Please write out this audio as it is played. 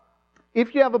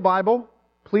If you have a Bible,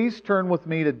 please turn with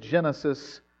me to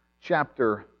Genesis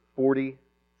chapter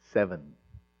 47.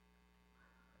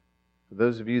 For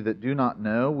those of you that do not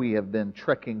know, we have been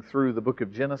trekking through the book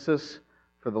of Genesis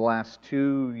for the last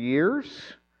 2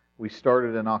 years. We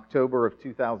started in October of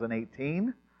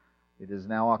 2018. It is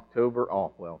now October.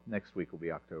 Next week will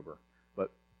be October,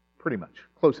 but pretty much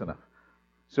close enough.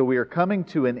 So we are coming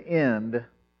to an end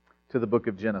to the book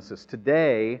of Genesis.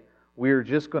 Today, we are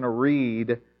just going to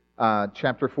read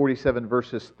chapter 47,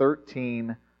 verses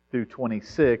 13 through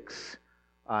 26.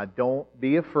 Don't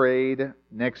be afraid.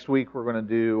 Next week we're going to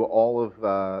do all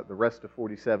of the rest of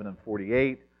 47 and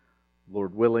 48.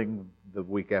 Lord willing, the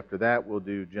week after that we'll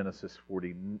do Genesis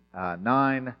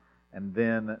 49. And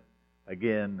then,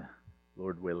 again,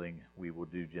 Lord willing, we will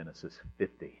do Genesis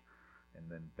 50. And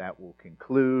then that will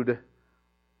conclude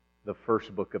the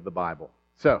first book of the Bible.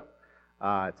 So,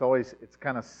 it's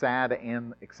kind of sad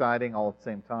and exciting all at the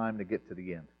same time to get to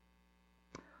the end.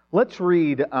 Let's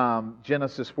read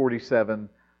Genesis 47,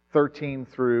 13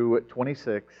 through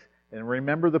 26, and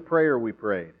remember the prayer we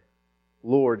prayed.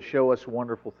 Lord, show us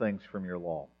wonderful things from your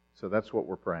law. So that's what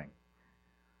we're praying.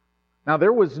 Now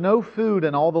there was no food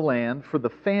in all the land, for the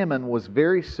famine was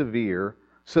very severe,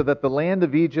 so that the land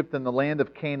of Egypt and the land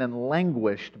of Canaan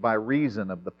languished by reason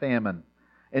of the famine.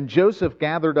 And Joseph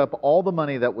gathered up all the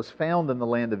money that was found in the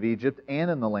land of Egypt and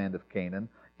in the land of Canaan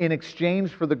in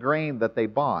exchange for the grain that they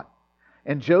bought.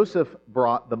 And Joseph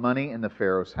brought the money into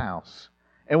Pharaoh's house.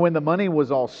 And when the money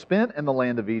was all spent in the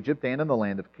land of Egypt and in the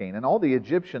land of Canaan, all the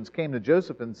Egyptians came to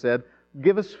Joseph and said,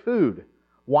 "Give us food.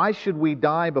 Why should we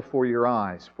die before your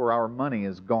eyes? For our money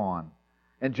is gone."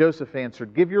 And Joseph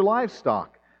answered, "Give your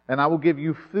livestock, and I will give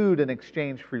you food in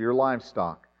exchange for your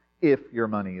livestock, if your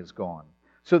money is gone."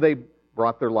 So they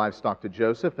brought their livestock to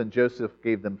Joseph, and Joseph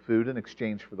gave them food in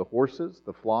exchange for the horses,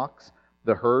 the flocks,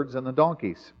 the herds, and the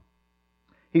donkeys.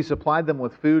 He supplied them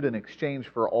with food in exchange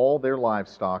for all their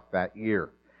livestock that year.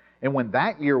 And when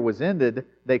that year was ended,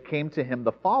 they came to him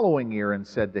the following year and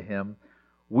said to him,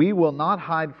 "We will not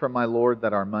hide from my lord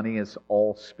that our money is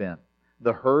all spent.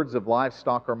 The herds of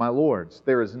livestock are my lord's.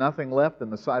 There is nothing left in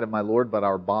the sight of my lord but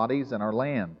our bodies and our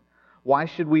land. Why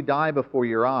should we die before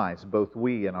your eyes, both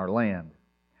we and our land?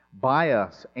 Buy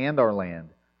us and our land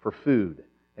for food,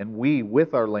 and we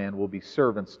with our land will be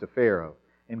servants to Pharaoh.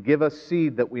 And give us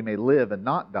seed that we may live and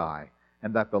not die,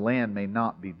 and that the land may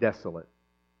not be desolate."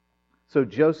 So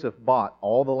Joseph bought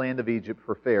all the land of Egypt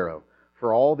for Pharaoh,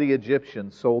 for all the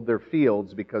Egyptians sold their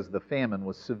fields because the famine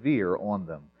was severe on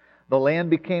them. The land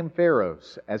became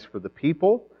Pharaoh's. As for the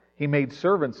people, he made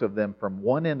servants of them from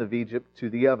one end of Egypt to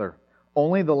the other.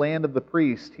 Only the land of the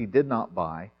priest he did not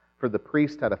buy, for the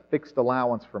priest had a fixed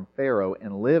allowance from Pharaoh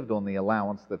and lived on the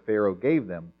allowance that Pharaoh gave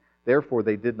them. Therefore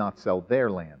they did not sell their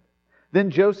land.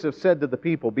 Then Joseph said to the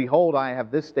people, "Behold, I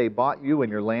have this day bought you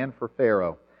and your land for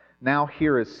Pharaoh. Now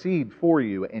here is seed for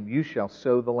you, and you shall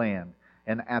sow the land.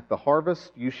 And at the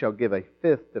harvest you shall give a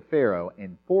fifth to Pharaoh,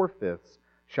 and 4/5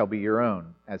 shall be your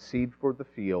own, as seed for the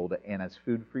field, and as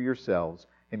food for yourselves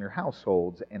and your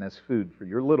households, and as food for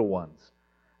your little ones."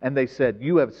 And they said,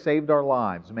 "You have saved our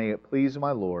lives. May it please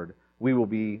my Lord, we will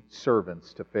be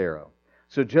servants to Pharaoh."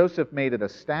 So Joseph made it a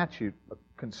statute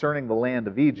concerning the land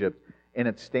of Egypt, and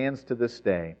it stands to this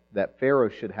day, that Pharaoh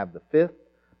should have the fifth.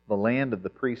 The land of the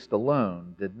priest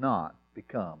alone did not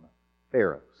become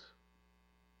Pharaoh's.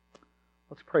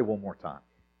 Let's pray one more time.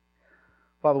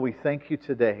 Father, we thank you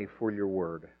today for your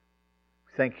word.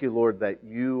 Thank you, Lord, that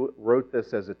you wrote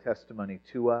this as a testimony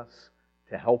to us,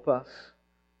 to help us.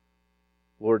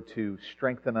 Lord, to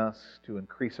strengthen us, to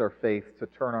increase our faith, to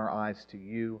turn our eyes to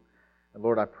you. And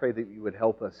Lord, I pray that you would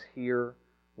help us hear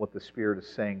what the Spirit is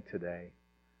saying today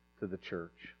to the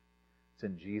church. It's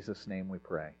in Jesus' name we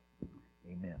pray.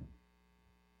 Amen.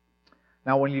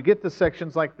 Now, when you get to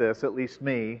sections like this, at least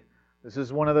me, this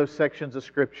is one of those sections of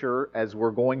Scripture as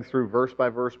we're going through verse by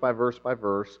verse by verse by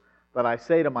verse, that I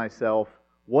say to myself,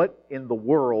 what in the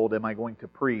world am I going to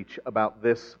preach about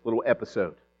this little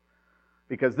episode?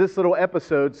 Because this little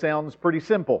episode sounds pretty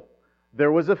simple.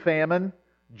 There was a famine,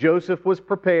 Joseph was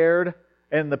prepared,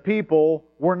 and the people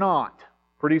were not.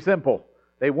 Pretty simple.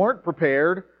 They weren't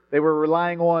prepared. They were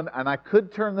relying on, and I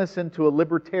could turn this into a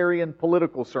libertarian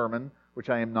political sermon, which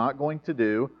I am not going to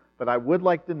do, but I would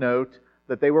like to note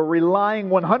that they were relying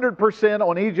 100%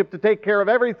 on Egypt to take care of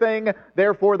everything,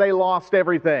 therefore they lost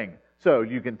everything. So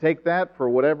you can take that for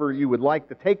whatever you would like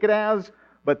to take it as,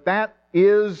 but that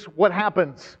is what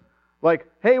happens. Like,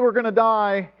 hey, we're going to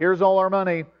die, here's all our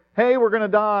money. Hey, we're going to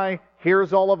die,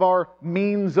 here's all of our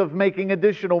means of making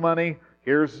additional money.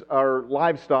 Here's our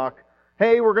livestock.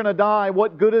 Hey, we're going to die,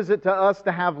 what good is it to us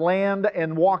to have land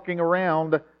and walking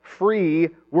around? free.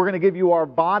 We're going to give you our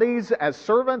bodies as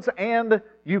servants, and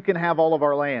you can have all of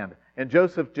our land. And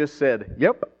Joseph just said,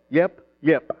 yep, yep,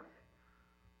 yep.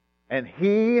 And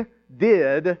he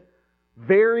did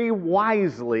very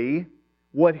wisely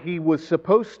what he was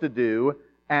supposed to do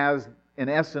as, in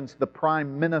essence, the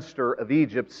prime minister of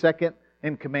Egypt, second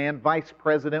in command, vice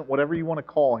president, whatever you want to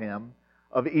call him,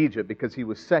 of Egypt, because he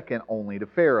was second only to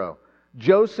Pharaoh.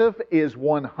 Joseph is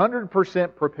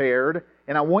 100% prepared,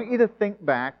 and I want you to think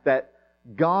back that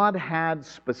God had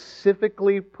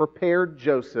specifically prepared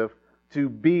Joseph to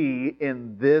be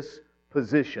in this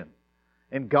position.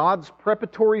 And God's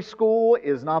preparatory school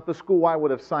is not the school I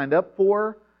would have signed up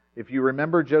for. If you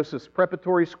remember, Joseph's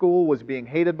preparatory school was being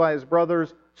hated by his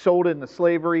brothers, sold into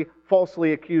slavery,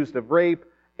 falsely accused of rape,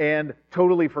 and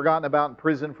totally forgotten about in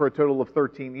prison for a total of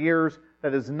 13 years.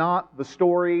 That is not the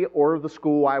story or the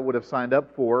school I would have signed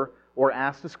up for, or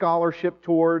asked a scholarship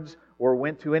towards, or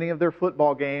went to any of their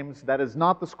football games. That is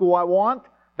not the school I want.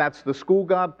 That's the school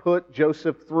God put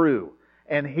Joseph through.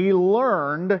 And he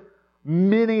learned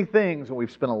many things, and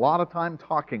we've spent a lot of time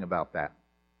talking about that.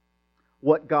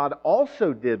 What God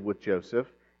also did with Joseph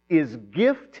is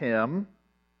gift him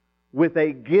with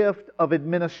a gift of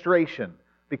administration.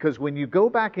 Because when you go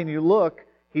back and you look,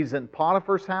 he's in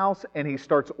Potiphar's house and he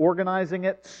starts organizing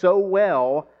it so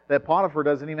well that Potiphar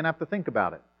doesn't even have to think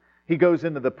about it. He goes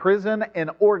into the prison and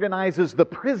organizes the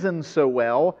prison so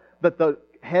well that the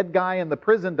head guy in the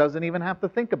prison doesn't even have to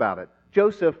think about it.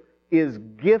 Joseph is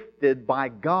gifted by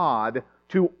God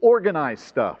to organize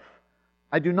stuff.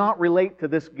 I do not relate to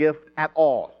this gift at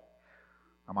all.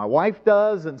 Now, my wife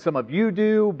does, and some of you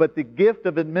do, but the gift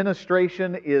of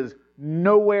administration is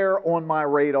nowhere on my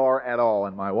radar at all.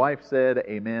 And my wife said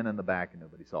amen in the back, and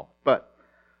nobody saw it. But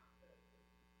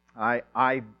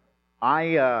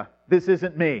this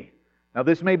isn't me. Now,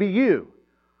 this may be you,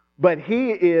 but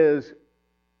he is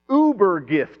uber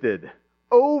gifted,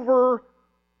 over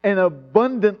and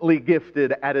abundantly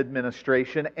gifted at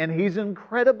administration, and he's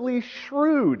incredibly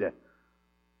shrewd.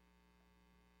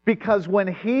 Because when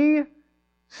he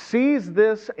sees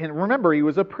this, and remember, he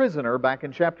was a prisoner back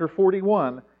in chapter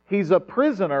 41. He's a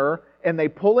prisoner, and they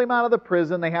pull him out of the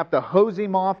prison. They have to hose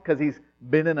him off because he's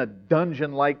been in a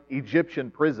dungeon-like Egyptian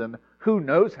prison. Who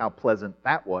knows how pleasant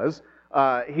that was.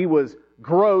 He was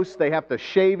gross. They have to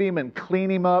shave him and clean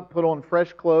him up, put on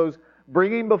fresh clothes,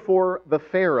 bring him before the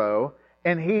Pharaoh,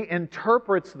 and he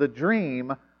interprets the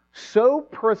dream so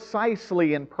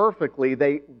precisely and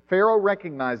perfectly, Pharaoh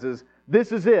recognizes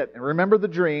this is it. And remember the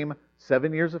dream,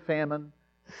 7 years of famine,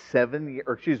 7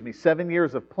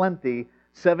 years of plenty,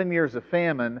 7 years of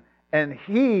famine, and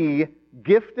he,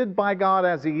 gifted by God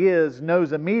as he is,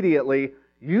 knows immediately,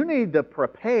 you need to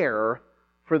prepare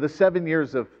for the 7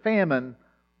 years of famine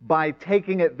by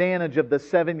taking advantage of the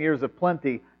 7 years of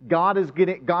plenty. God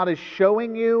is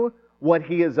showing you what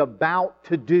he is about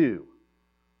to do.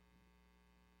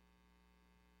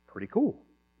 Pretty cool.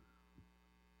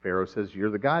 Pharaoh says, you're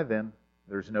the guy then.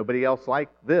 There's nobody else like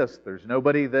this. There's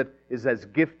nobody that is as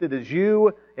gifted as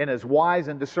you and as wise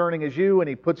and discerning as you, and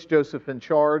he puts Joseph in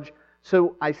charge.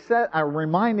 So I'm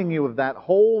reminding you of that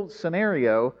whole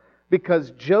scenario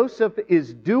because Joseph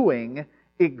is doing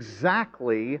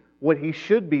exactly what he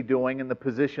should be doing in the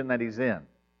position that he's in.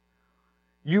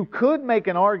 You could make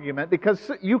an argument, because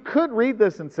you could read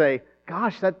this and say,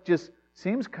 gosh, that just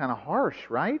seems kind of harsh,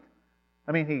 right?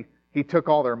 I mean, he took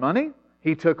all their money,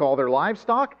 he took all their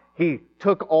livestock, he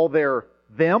took all their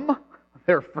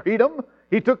freedom.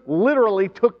 He literally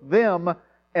took them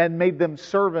and made them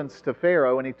servants to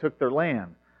Pharaoh, and he took their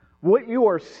land. What you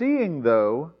are seeing,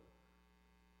 though,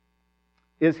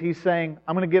 is he's saying,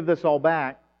 I'm going to give this all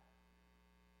back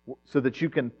so that you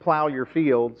can plow your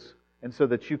fields and so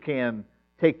that you can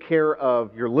take care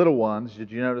of your little ones.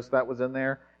 Did you notice that was in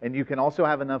there? And you can also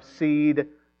have enough seed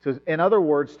to, in other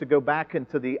words, to go back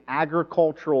into the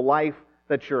agricultural life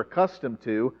that you're accustomed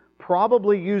to,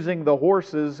 probably using the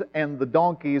horses and the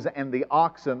donkeys and the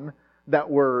oxen that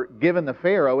were given to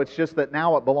Pharaoh. It's just that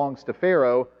now it belongs to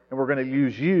Pharaoh, and we're going to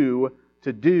use you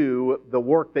to do the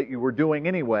work that you were doing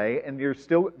anyway. And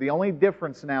the only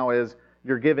difference now is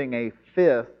you're giving a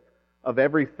fifth of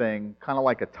everything, kind of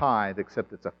like a tithe,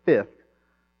 except it's a fifth,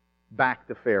 back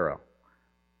to Pharaoh.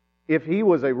 If he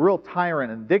was a real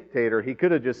tyrant and dictator, he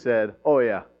could have just said, oh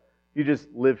yeah, you just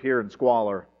live here in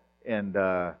squalor, and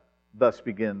thus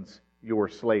begins your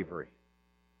slavery.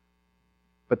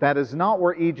 But that is not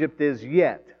where Egypt is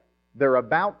yet. They're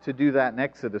about to do that in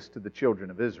Exodus to the children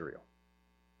of Israel.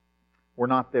 We're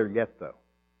not there yet, though.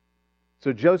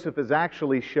 So Joseph is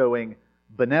actually showing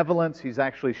benevolence. He's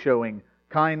actually showing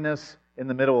kindness in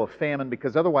the middle of famine,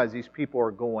 because otherwise these people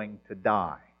are going to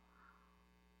die.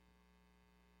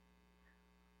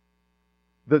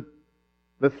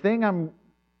 The thing I'm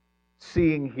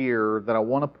seeing here that I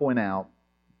want to point out,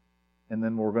 and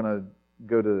then we're going to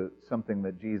go to something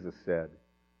that Jesus said,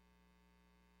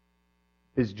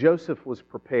 is Joseph was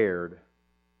prepared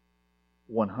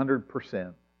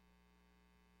 100%,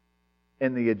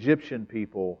 and the Egyptian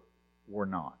people were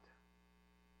not.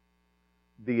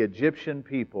 The Egyptian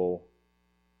people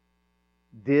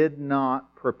did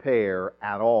not prepare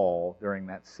at all during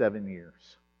that 7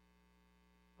 years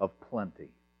of plenty.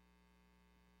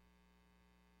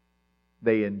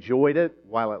 They enjoyed it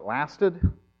while it lasted,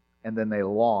 and then they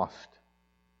lost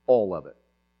all of it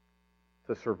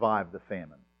to survive the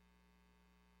famine.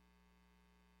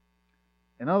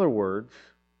 In other words,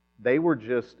 they were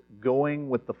just going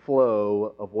with the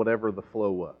flow of whatever the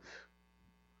flow was.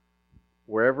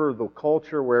 Wherever the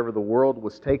culture, wherever the world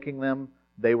was taking them,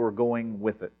 they were going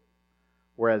with it.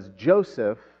 Whereas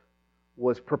Joseph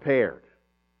was prepared.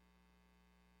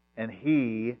 And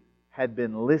he had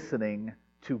been listening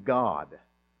to God.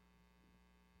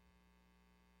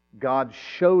 God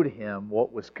showed him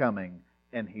what was coming,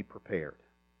 and he prepared.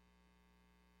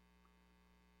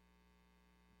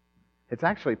 It's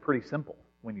actually pretty simple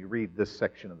when you read this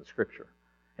section of the Scripture.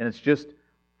 And it's just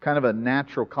kind of a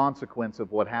natural consequence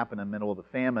of what happened in the middle of the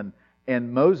famine.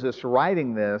 And Moses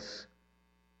writing this,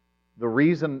 the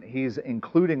reason he's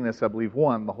including this, I believe,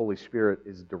 one, the Holy Spirit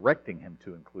is directing him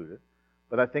to include it.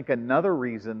 But I think another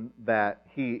reason that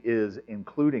he is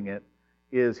including it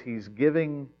is he's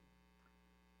giving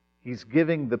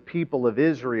the people of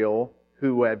Israel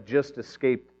who have just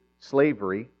escaped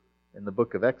slavery in the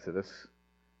book of Exodus,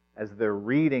 as they're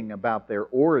reading about their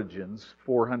origins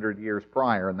 400 years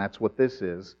prior, and that's what this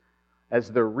is,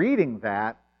 as they're reading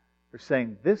that, they're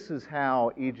saying, this is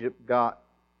how Egypt got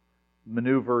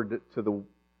maneuvered to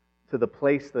the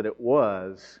place that it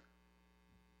was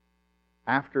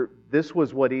after. This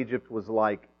was what Egypt was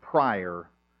like prior,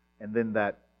 and then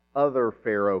that other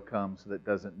Pharaoh comes that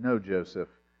doesn't know Joseph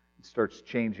and starts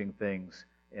changing things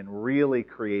and really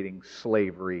creating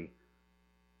slavery.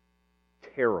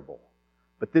 Terrible.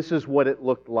 But this is what it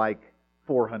looked like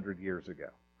 400 years ago.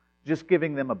 Just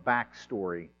giving them a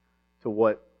backstory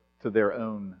to their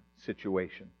own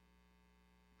situation.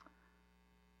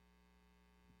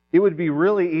 It would be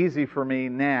really easy for me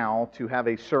now to have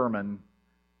a sermon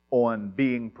on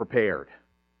being prepared.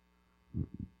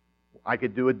 I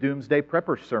could do a Doomsday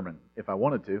Prepper sermon if I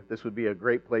wanted to. This would be a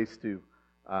great place to,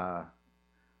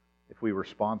 if we were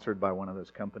sponsored by one of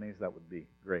those companies, that would be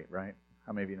great, right?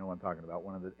 How many of you know what I'm talking about?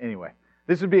 Anyway,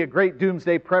 this would be a great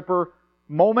Doomsday Prepper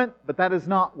moment, but that is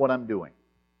not what I'm doing.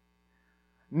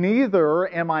 Neither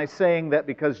am I saying that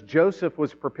because Joseph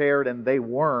was prepared and they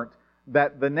weren't,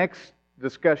 that the next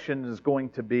discussion is going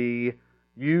to be,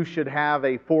 you should have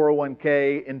a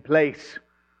 401k in place.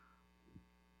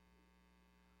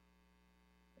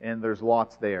 And there's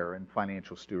lots there in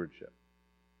financial stewardship.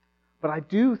 But I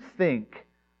do think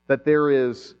that there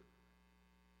is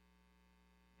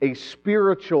a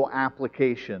spiritual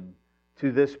application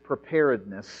to this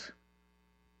preparedness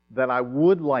that I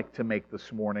would like to make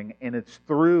this morning, and it's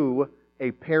through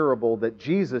a parable that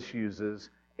Jesus uses,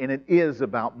 and it is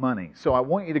about money. So I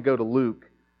want you to go to Luke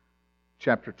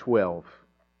chapter 12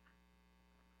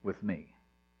 with me.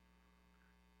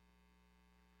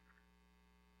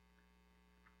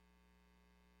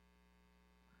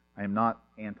 I am not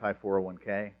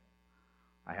anti-401k.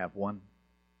 I have one.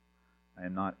 I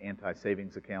am not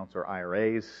anti-savings accounts or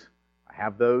IRAs. I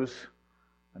have those.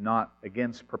 I'm not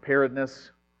against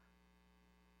preparedness.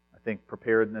 I think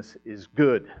preparedness is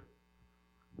good.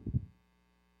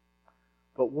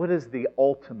 But what is the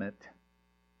ultimate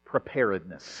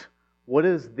preparedness? What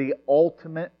is the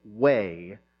ultimate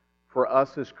way for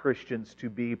us as Christians to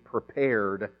be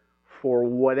prepared for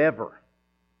whatever?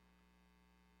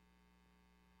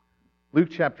 Luke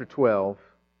chapter 12,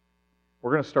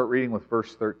 we're going to start reading with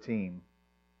verse 13.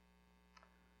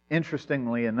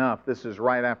 Interestingly enough, this is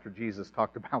right after Jesus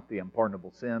talked about the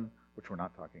unpardonable sin, which we're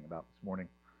not talking about this morning.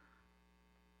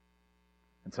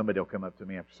 And somebody will come up to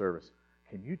me after service.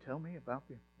 Can you tell me about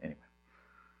the... Anyway.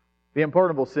 The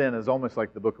unpardonable sin is almost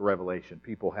like the book of Revelation.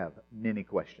 People have many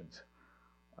questions.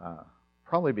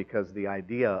 Probably because the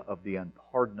idea of the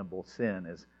unpardonable sin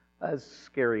is as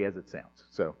scary as it sounds.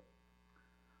 So,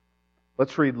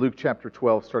 let's read Luke chapter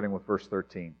 12, starting with verse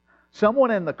 13.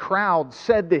 Someone in the crowd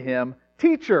said to him,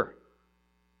 "Teacher,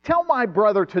 tell my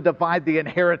brother to divide the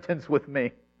inheritance with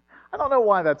me." I don't know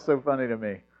why that's so funny to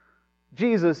me.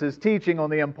 Jesus is teaching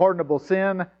on the unpardonable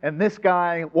sin, and this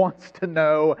guy wants to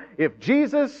know if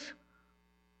Jesus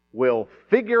will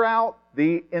figure out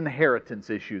the inheritance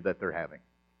issue that they're having.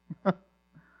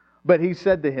 But he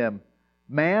said to him,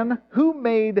 Man, who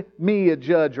made me a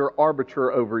judge or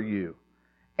arbiter over you?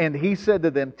 And he said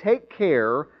to them, take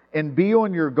care and be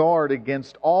on your guard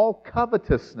against all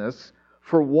covetousness,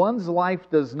 for one's life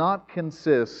does not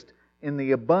consist in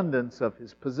the abundance of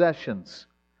his possessions.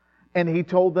 And he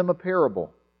told them a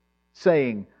parable,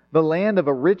 saying, the land of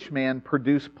a rich man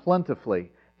produced plentifully,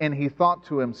 and he thought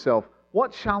to himself,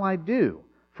 what shall I do?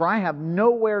 For I have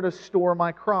nowhere to store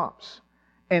my crops.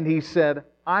 And he said,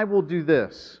 I will do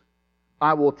this.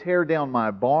 I will tear down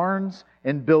my barns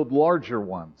and build larger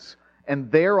ones,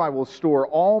 and there I will store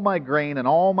all my grain and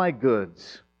all my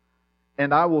goods.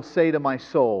 And I will say to my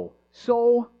soul,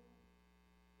 soul,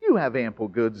 you have ample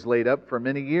goods laid up for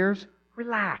many years.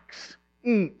 Relax,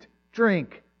 eat,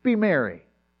 drink, be merry.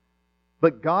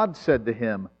 But God said to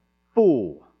him,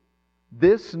 fool,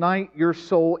 this night your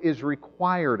soul is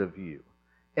required of you,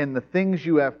 and the things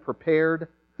you have prepared,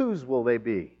 whose will they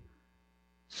be?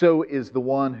 So is the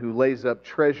one who lays up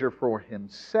treasure for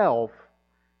himself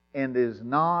and is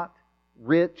not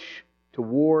rich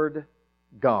toward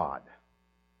God.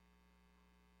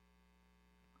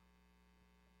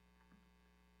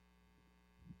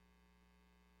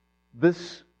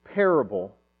 This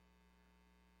parable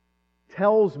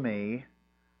tells me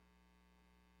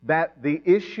that the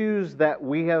issues that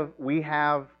we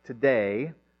have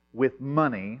today with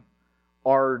money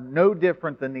are no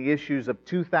different than the issues of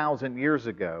 2,000 years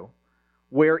ago,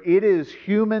 where it is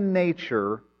human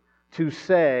nature to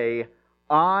say,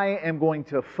 I am going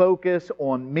to focus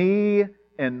on me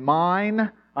and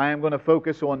mine. I am going to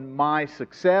focus on my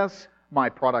success, my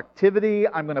productivity.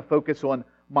 I'm going to focus on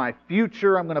my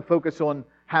future. I'm going to focus on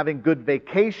having good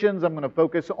vacations. I'm going to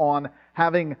focus on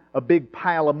having a big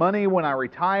pile of money when I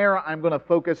retire. I'm going to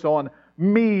focus on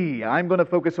me. I'm going to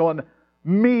focus on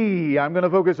me. I'm going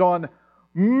to focus on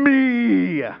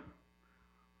me. And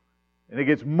it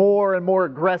gets more and more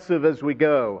aggressive as we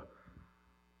go.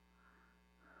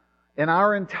 And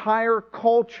our entire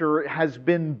culture has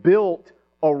been built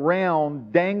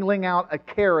around dangling out a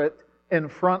carrot in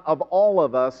front of all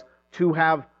of us to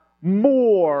have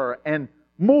more and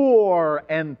more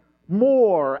and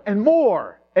more and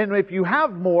more. And if you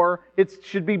have more, it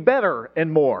should be better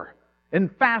and more, and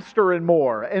faster and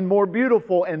more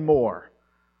beautiful and more.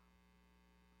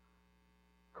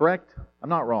 Correct? I'm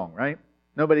not wrong, right?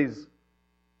 Nobody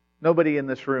in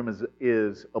this room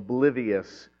is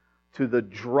oblivious to the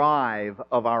drive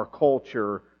of our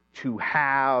culture to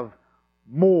have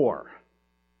more.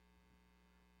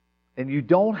 And you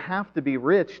don't have to be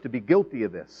rich to be guilty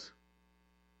of this.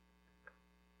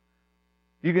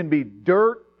 You can be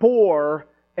dirt poor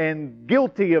and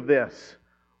guilty of this,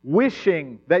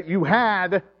 wishing that you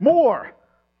had more.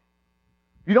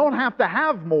 You don't have to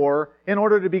have more in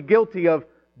order to be guilty of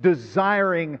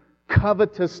desiring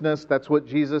covetousness. That's what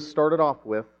Jesus started off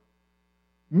with.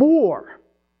 More.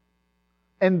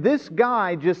 And this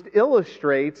guy just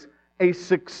illustrates a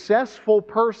successful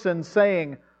person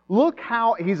saying, look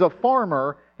how he's a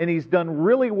farmer and he's done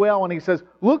really well, and he says,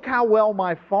 look how well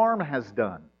my farm has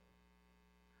done.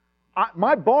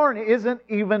 My barn isn't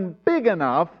even big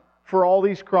enough for all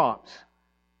these crops.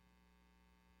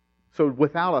 So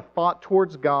without a thought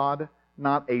towards God,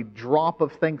 not a drop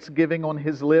of thanksgiving on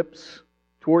his lips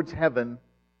towards heaven,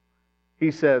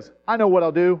 he says, I know what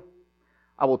I'll do.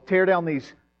 I will tear down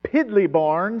these piddly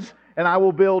barns, and I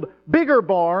will build bigger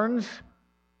barns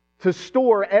to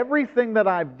store everything that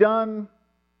I've done.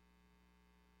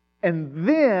 And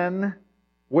then,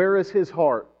 where is his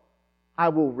heart? I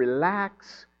will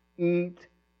relax, eat,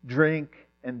 drink,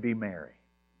 and be merry.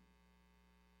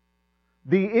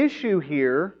 The issue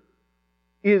here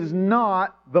is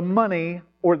not the money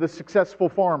or the successful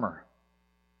farmer.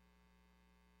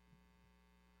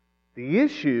 The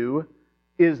issue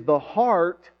is the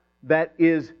heart that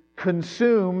is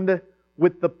consumed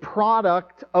with the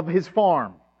product of his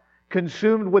farm,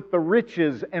 consumed with the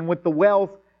riches and with the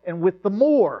wealth and with the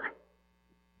more.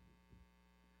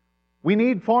 We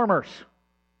need farmers.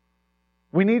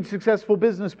 We need successful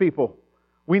business people.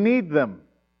 We need them.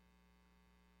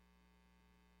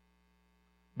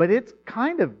 But it's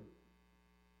kind of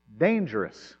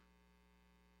dangerous.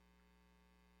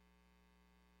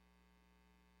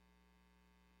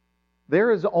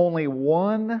 There is only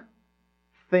one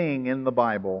thing in the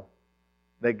Bible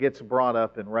that gets brought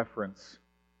up in reference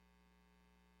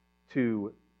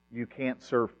to you can't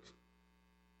serve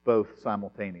both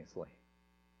simultaneously.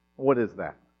 What is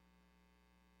that?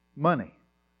 Money.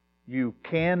 You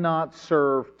cannot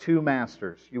serve two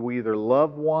masters. You will either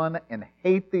love one and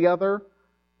hate the other,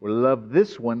 or love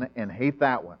this one and hate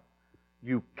that one.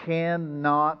 You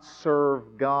cannot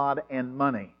serve God and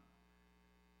money.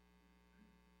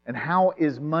 And how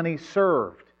is money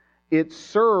served? It's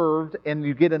served, and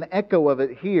you get an echo of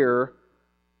it here,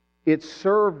 it's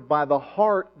served by the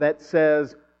heart that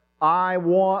says, I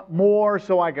want more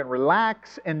so I can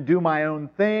relax and do my own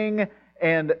thing.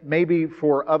 And maybe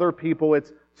for other people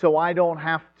it's so I don't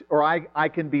have to, or I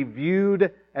can be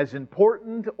viewed as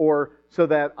important, or so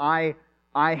that I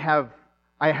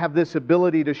have this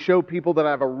ability to show people that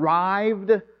I've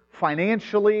arrived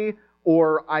financially,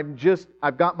 or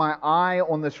I've got my eye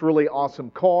on this really awesome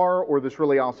car or this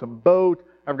really awesome boat.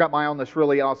 I've got my eye on this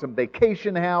really awesome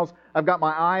vacation house. I've got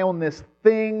my eye on this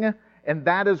thing, and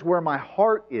that is where my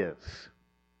heart is.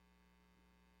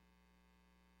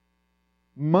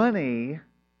 Money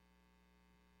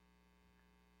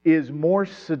is more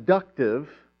seductive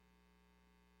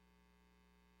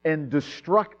and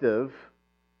destructive,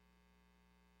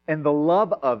 and the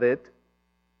love of it,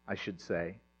 I should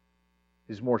say,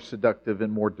 is more seductive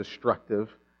and more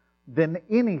destructive than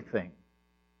anything.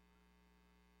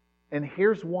 And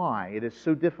here's why it is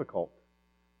so difficult.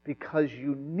 Because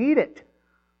you need it.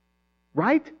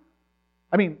 Right?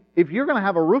 I mean, if you're going to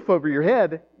have a roof over your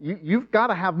head, you've got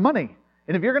to have money.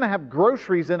 And if you're going to have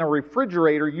groceries in a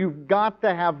refrigerator, you've got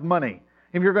to have money.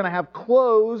 If you're going to have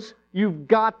clothes, you've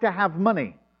got to have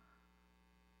money.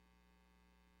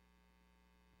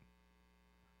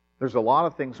 There's a lot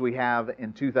of things we have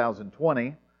in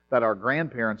 2020 that our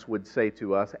grandparents would say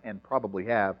to us, and probably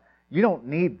have, you don't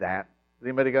need that. Has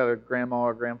anybody got a grandma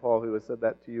or grandpa who has said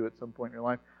that to you at some point in your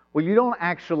life? Well, you don't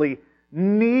actually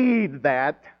need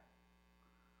that,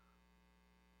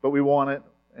 but we want it,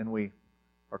 and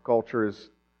our culture is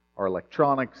our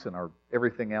electronics and our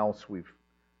everything else.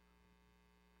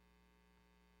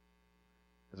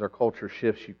 As our culture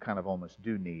shifts, you kind of almost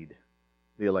do need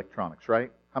the electronics,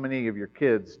 right? How many of your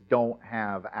kids don't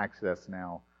have access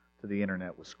now to the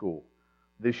internet with school?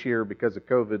 This year, because of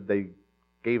COVID, they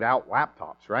gave out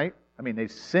laptops, right? I mean, they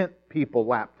sent people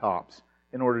laptops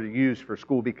in order to use for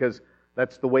school because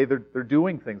that's the way they're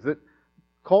doing things. That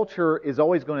culture is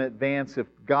always going to advance if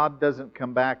God doesn't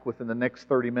come back within the next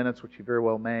 30 minutes, which He very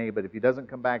well may, but if He doesn't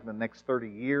come back in the next 30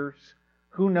 years,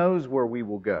 who knows where we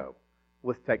will go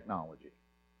with technology.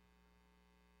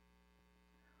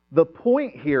 The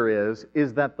point here is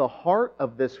that the heart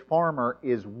of this farmer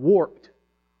is warped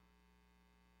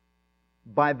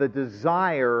by the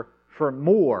desire for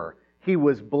more. He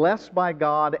was blessed by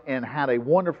God and had a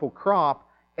wonderful crop,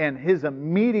 and his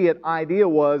immediate idea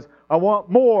was, I want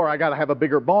more. I got to have a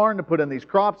bigger barn to put in these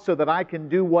crops so that I can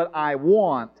do what I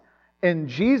want. And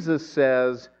Jesus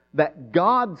says that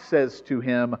God says to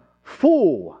him,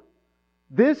 fool,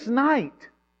 this night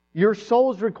your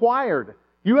soul's required.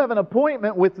 You have an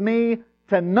appointment with me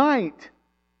tonight.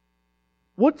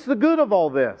 What's the good of all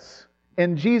this?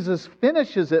 And Jesus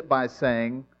finishes it by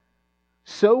saying,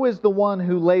 so is the one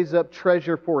who lays up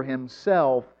treasure for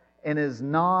himself and is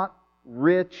not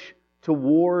rich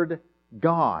toward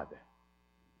God.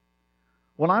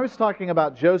 When I was talking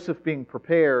about Joseph being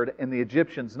prepared and the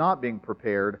Egyptians not being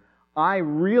prepared, I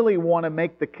really want to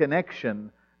make the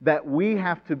connection that we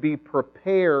have to be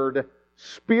prepared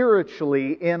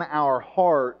spiritually in our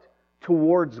heart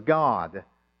towards God.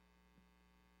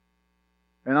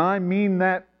 And I mean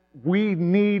that we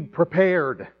need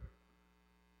prepared.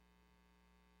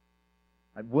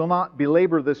 I will not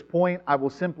belabor this point. I will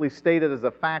simply state it as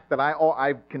a fact that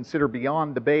I consider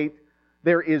beyond debate.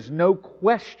 There is no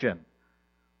question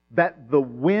that the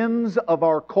winds of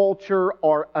our culture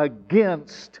are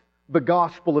against the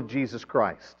gospel of Jesus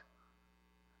Christ.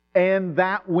 And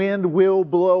that wind will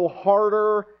blow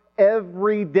harder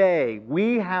every day.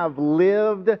 We have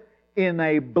lived in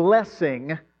a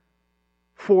blessing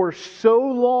for so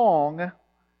long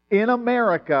in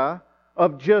America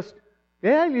of just,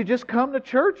 you just come to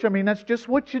church. I mean, that's just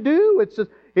what you do.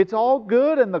 It's all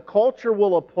good, and the culture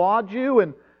will applaud you.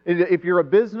 And if you're a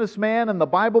businessman in the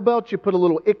Bible Belt, you put a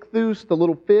little ichthus, the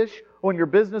little fish, on your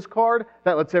business card.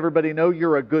 That lets everybody know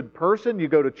you're a good person. You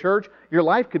go to church. Your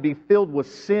life could be filled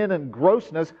with sin and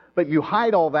grossness, but you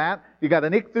hide all that. You got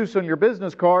an ichthus on your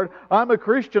business card. I'm a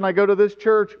Christian. I go to this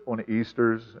church on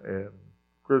Easters and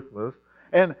Christmas.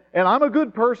 And I'm a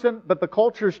good person, but the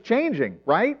culture's changing,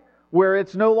 right? Where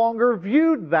it's no longer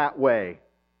viewed that way.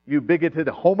 You bigoted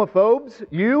homophobes,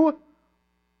 you.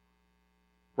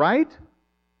 Right?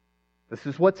 This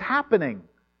is what's happening.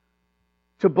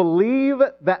 To believe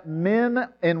that men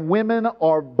and women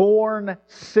are born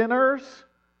sinners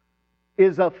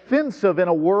is offensive in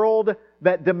a world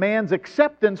that demands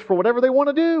acceptance for whatever they want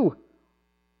to do.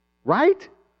 Right?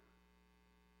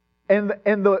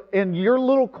 And your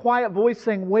little quiet voice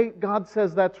saying, wait, God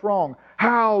says that's wrong.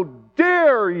 How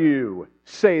dare you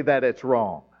say that it's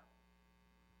wrong?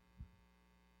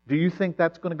 Do you think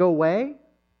that's going to go away?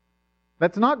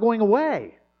 That's not going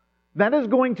away. That is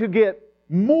going to get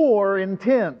more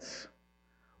intense.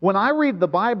 When I read the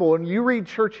Bible and you read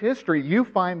church history, you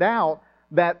find out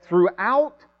that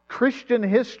throughout Christian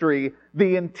history,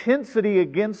 the intensity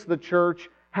against the church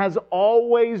has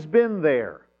always been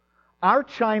there. Our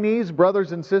Chinese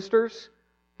brothers and sisters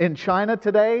in China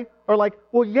today are like,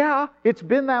 well, yeah, it's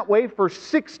been that way for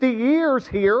 60 years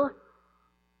here.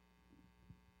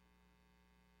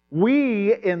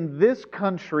 We in this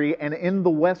country and in the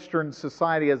Western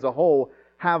society as a whole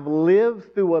have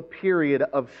lived through a period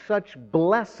of such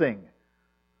blessing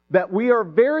that we are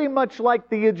very much like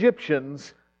the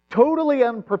Egyptians, totally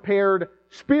unprepared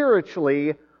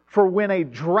spiritually for when a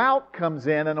drought comes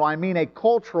in, and I mean a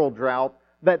cultural drought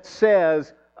that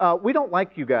says, we don't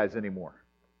like you guys anymore.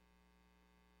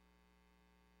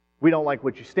 We don't like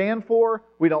what you stand for.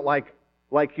 We don't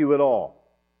like you at all.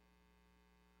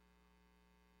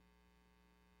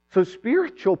 So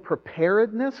spiritual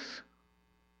preparedness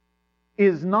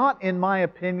is not, in my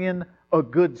opinion, a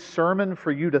good sermon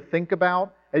for you to think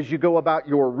about as you go about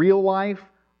your real life.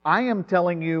 I am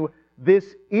telling you,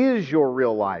 this is your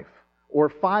real life. Or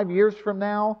 5 years from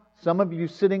now, some of you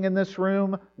sitting in this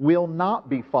room will not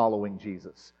be following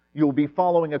Jesus. You'll be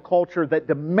following a culture that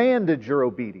demanded your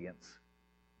obedience.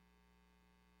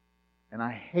 And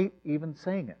I hate even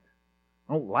saying it.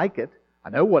 I don't like it. I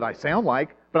know what I sound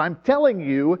like, but I'm telling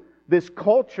you, this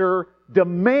culture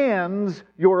demands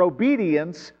your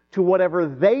obedience to whatever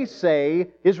they say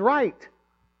is right.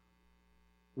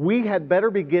 We had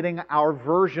better be getting our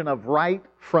version of right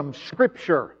from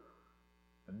Scripture.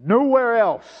 Nowhere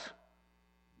else.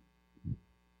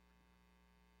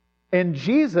 And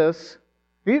Jesus,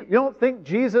 you don't think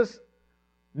Jesus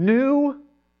knew?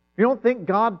 You don't think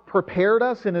God prepared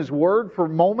us in His Word for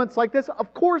moments like this?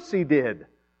 Of course He did.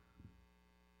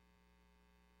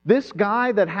 This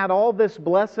guy that had all this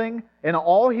blessing, and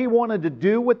all he wanted to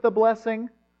do with the blessing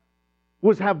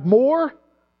was have more.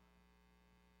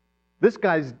 This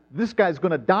guy's going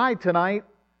to die tonight.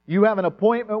 You have an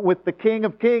appointment with the King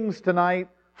of Kings tonight.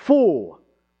 Fool.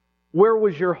 Where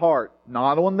was your heart?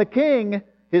 Not on the king.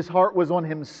 His heart was on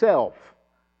himself.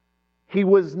 He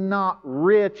was not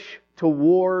rich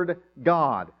toward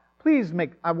God.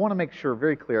 I want to make sure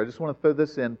very clear. I just want to throw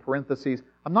this in parentheses.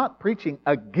 I'm not preaching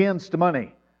against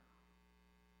money.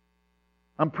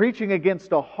 I'm preaching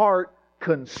against a heart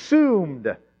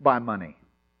consumed by money.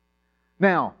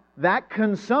 Now, that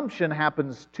consumption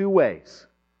happens two ways.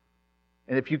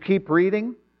 And if you keep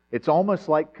reading, it's almost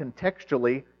like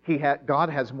contextually, God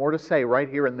has more to say right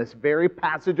here in this very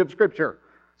passage of Scripture.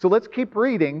 So let's keep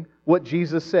reading what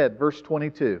Jesus said, verse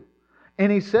 22.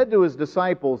 And He said to His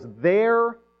disciples,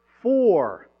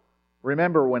 therefore,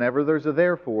 remember, whenever there's a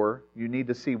therefore, you need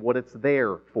to see what it's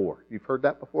there for. You've heard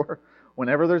that before?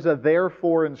 Whenever there's a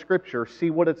therefore in Scripture,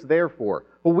 see what it's there for.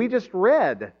 Well, we just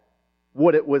read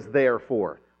what it was there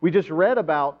for. We just read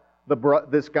about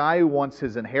this guy who wants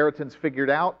his inheritance figured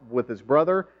out with his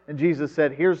brother, and Jesus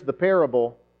said, here's the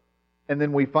parable. And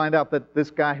then we find out that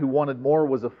this guy who wanted more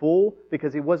was a fool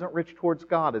because he wasn't rich towards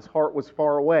God. His heart was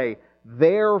far away.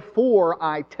 Therefore,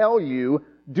 I tell you,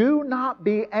 do not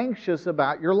be anxious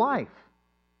about your life,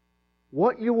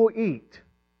 what you will eat,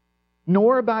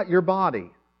 nor about your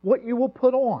body, what you will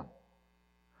put on.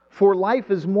 For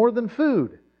life is more than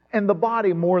food, and the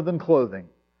body more than clothing.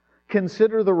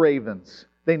 Consider the ravens.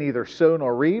 They neither sow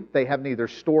nor reap. They have neither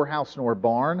storehouse nor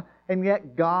barn, and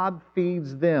yet God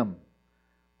feeds them.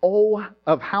 Oh,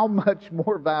 of how much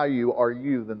more value are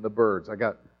you than the birds? I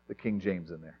got the King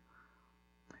James in there.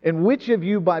 And which of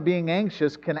you, by being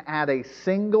anxious, can add a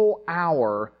single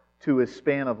hour to his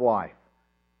span of life?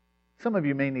 Some of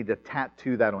you may need to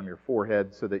tattoo that on your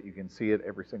forehead so that you can see it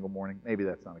every single morning. Maybe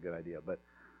that's not a good idea, but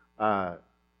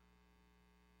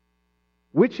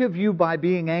which of you, by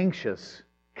being anxious,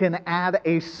 can add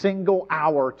a single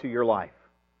hour to your life?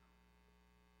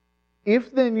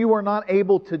 If then you are not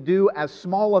able to do as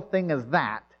small a thing as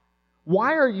that,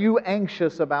 why are you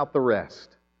anxious about the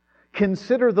rest?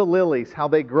 Consider the lilies, how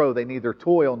they grow. They neither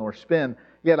toil nor spin.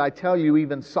 Yet I tell you,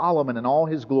 even Solomon in all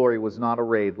his glory was not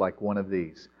arrayed like one of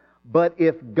these. But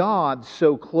if God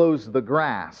so clothes the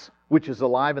grass, which is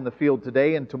alive in the field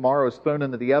today and tomorrow is thrown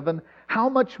into the oven, how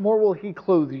much more will He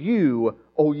clothe you,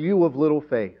 O you of little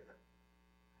faith?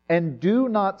 And do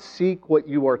not seek what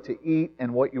you are to eat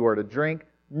and what you are to drink,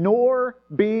 nor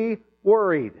be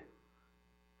worried.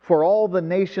 For all the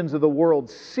nations of the world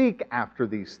seek after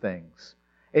these things,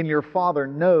 and your Father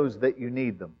knows that you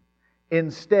need them.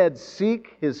 Instead,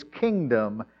 seek His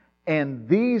kingdom, and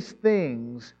these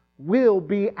things will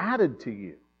be added to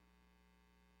you.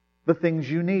 The things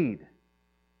you need.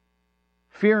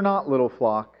 Fear not, little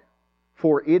flock,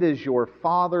 for it is your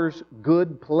Father's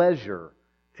good pleasure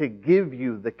to give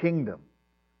you the kingdom.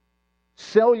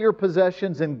 Sell your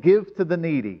possessions and give to the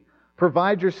needy.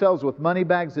 Provide yourselves with money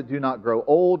bags that do not grow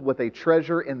old, with a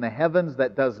treasure in the heavens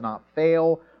that does not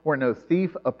fail, where no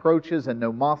thief approaches and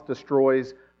no moth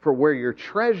destroys. For where your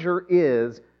treasure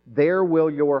is, there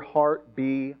will your heart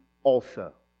be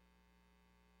also.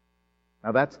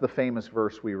 Now that's the famous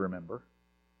verse we remember.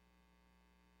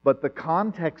 But the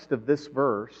context of this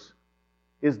verse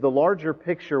is the larger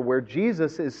picture where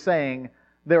Jesus is saying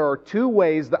there are two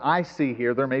ways that I see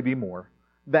here, there may be more,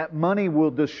 that money will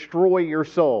destroy your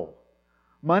soul.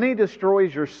 Money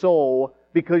destroys your soul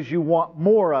because you want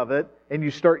more of it, and you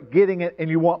start getting it and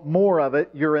you want more of it.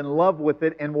 You're in love with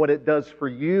it and what it does for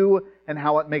you and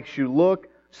how it makes you look.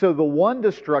 So the one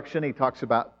destruction he talks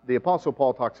about, the Apostle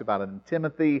Paul talks about it in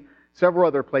Timothy, several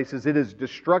other places, it is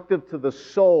destructive to the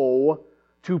soul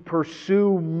to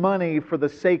pursue money for the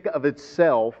sake of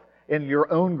itself and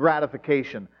your own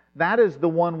gratification. That is the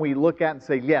one we look at and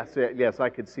say, yes, I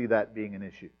could see that being an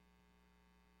issue.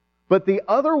 But the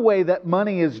other way that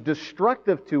money is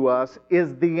destructive to us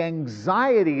is the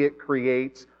anxiety it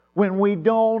creates when we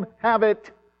don't have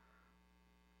it.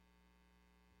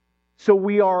 So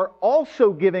we are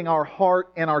also giving our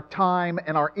heart and our time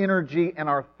and our energy and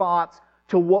our thoughts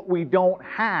to what we don't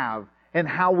have and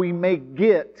how we may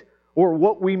get or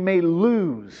what we may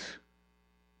lose.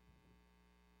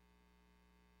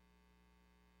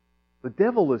 The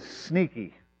devil is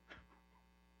sneaky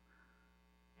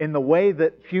in the way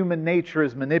that human nature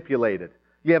is manipulated.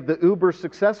 You have the uber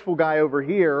successful guy over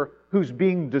here who's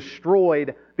being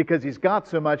destroyed because he's got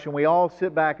so much, and we all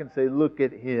sit back and say, look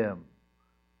at him.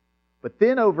 But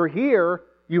then over here,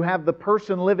 you have the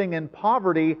person living in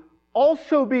poverty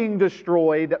also being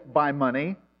destroyed by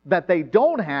money that they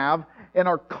don't have and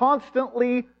are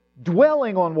constantly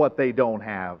dwelling on what they don't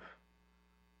have.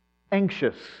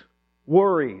 Anxious,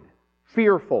 worried,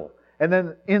 fearful. And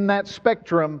then in that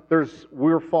spectrum,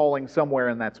 we're falling somewhere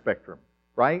in that spectrum,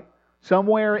 right?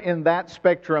 Somewhere in that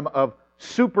spectrum of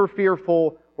super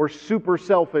fearful or super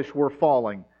selfish, we're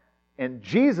falling. And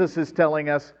Jesus is telling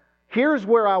us, here's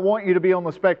where I want you to be on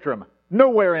the spectrum.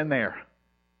 Nowhere in there.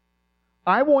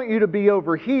 I want you to be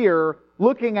over here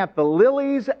looking at the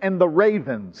lilies and the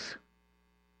ravens.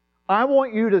 I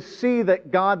want you to see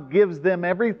that God gives them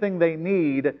everything they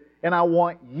need, and I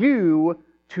want you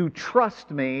to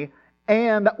trust me.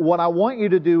 And what I want you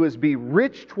to do is be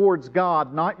rich towards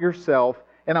God, not yourself.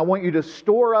 And I want you to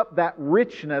store up that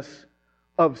richness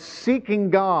of seeking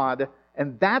God.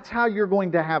 And that's how you're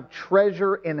going to have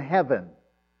treasure in heaven.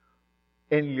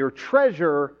 And your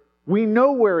treasure, we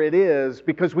know where it is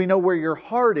because we know where your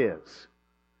heart is.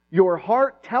 Your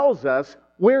heart tells us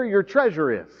where your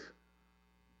treasure is.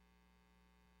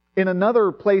 In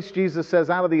another place, Jesus says,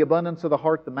 out of the abundance of the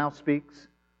heart, the mouth speaks.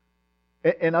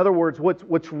 In other words,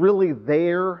 what's really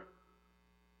there,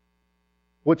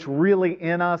 what's really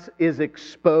in us is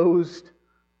exposed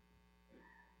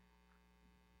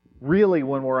really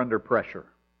when we're under pressure.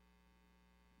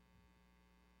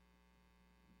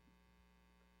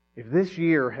 If this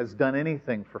year has done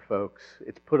anything for folks,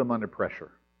 it's put them under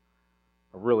pressure.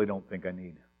 I really don't think I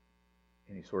need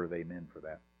any sort of amen for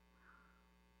that.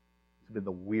 It's been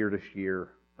the weirdest year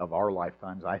of our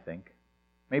lifetimes, I think.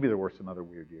 Maybe there were some other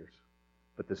weird years.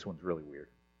 But this one's really weird.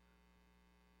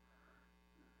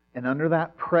 And under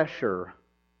that pressure,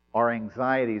 our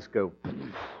anxieties go,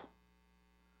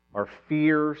 our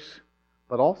fears,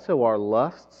 but also our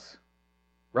lusts,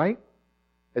 right?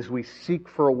 As we seek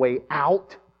for a way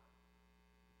out,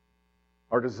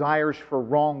 our desires for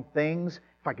wrong things.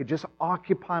 If I could just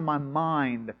occupy my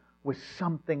mind with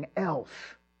something else.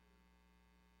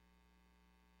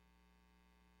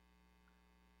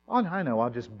 Oh, I know, I'll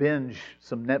just binge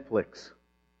some Netflix.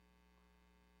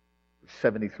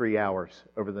 73 hours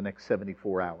over the next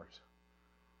 74 hours.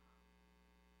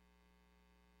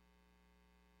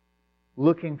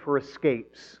 Looking for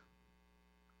escapes.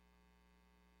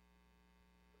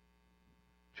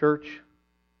 Church,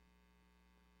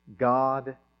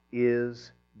 God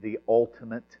is the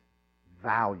ultimate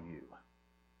value.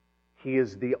 He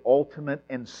is the ultimate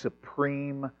and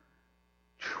supreme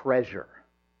treasure.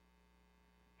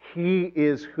 He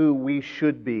is who we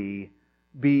should be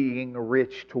being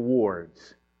rich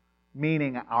towards,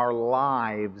 meaning our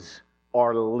lives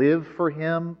are live for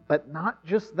Him, but not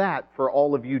just that for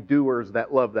all of you doers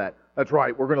that love that. That's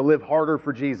right, we're going to live harder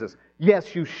for Jesus.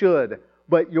 Yes, you should,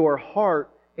 but your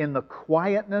heart in the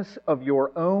quietness of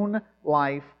your own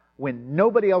life when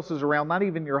nobody else is around, not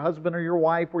even your husband or your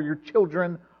wife or your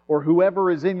children or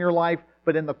whoever is in your life,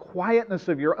 but in the quietness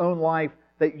of your own life,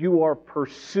 that you are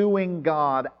pursuing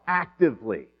God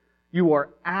actively. You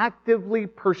are actively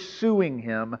pursuing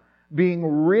Him, being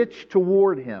rich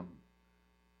toward Him.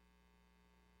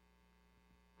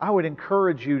 I would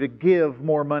encourage you to give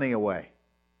more money away.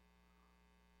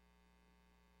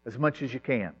 As much as you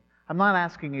can. I'm not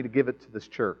asking you to give it to this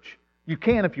church. You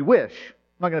can if you wish.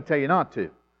 I'm not going to tell you not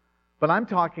to. But I'm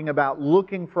talking about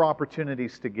looking for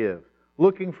opportunities to give.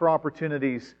 Looking for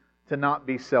opportunities to not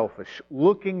be selfish.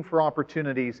 Looking for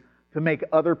opportunities to make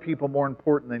other people more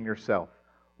important than yourself.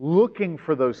 Looking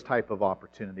for those type of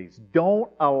opportunities.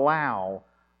 Don't allow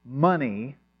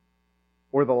money,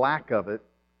 or the lack of it,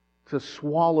 to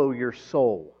swallow your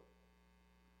soul.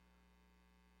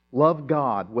 Love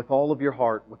God with all of your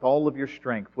heart, with all of your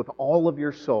strength, with all of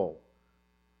your soul.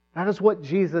 That is what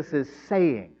Jesus is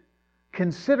saying.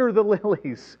 Consider the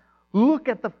lilies. Look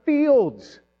at the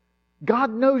fields.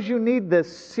 God knows you need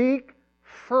this. Seek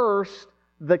first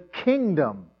the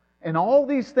kingdom, and all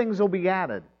these things will be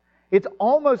added. It's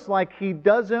almost like He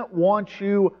doesn't want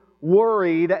you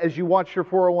worried as you watch your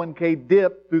 401k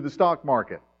dip through the stock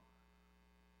market.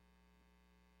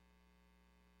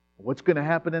 What's going to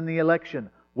happen in the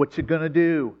election? What's it going to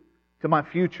do to my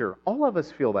future? All of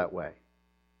us feel that way.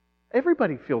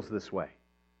 Everybody feels this way.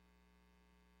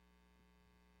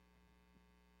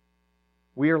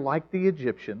 We are like the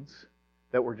Egyptians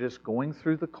that were just going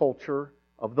through the culture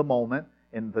of the moment.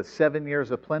 In the 7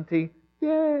 years of plenty,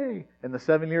 yay! In the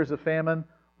 7 years of famine,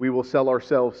 we will sell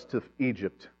ourselves to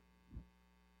Egypt.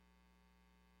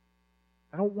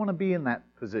 I don't want to be in that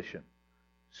position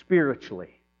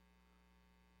spiritually.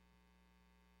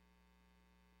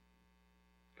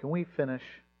 Can we finish?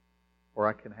 Or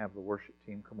I can have the worship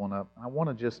team come on up. I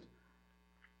want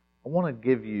to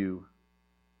give you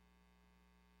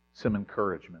some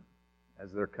encouragement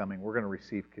as they're coming. We're going to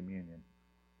receive communion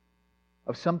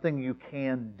of something you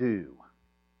can do.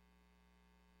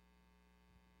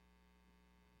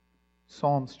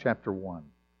 Psalms chapter 1.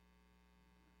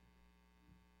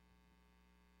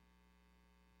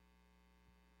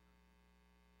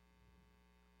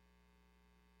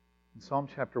 In Psalm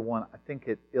chapter 1, I think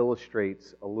it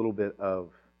illustrates a little bit of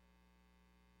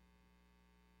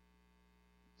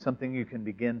something you can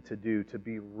begin to do to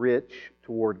be rich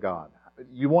toward God.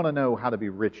 You want to know how to be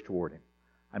rich toward Him.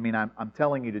 I mean, I'm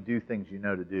telling you to do things you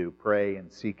know to do, pray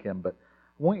and seek Him, but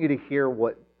I want you to hear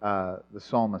what the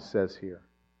psalmist says here.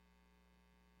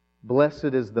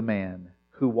 Blessed is the man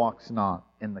who walks not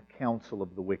in the counsel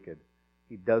of the wicked.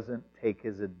 He doesn't take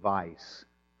his advice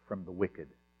from the wicked.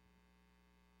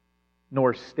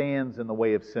 Nor stands in the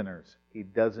way of sinners. He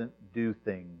doesn't do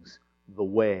things the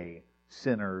way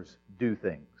sinners do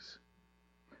things.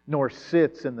 Nor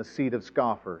sits in the seat of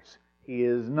scoffers. He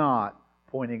is not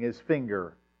pointing his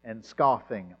finger and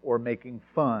scoffing or making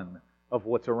fun of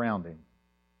what's around him.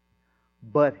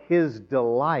 But his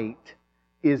delight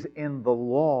is in the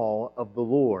law of the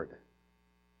Lord.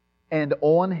 And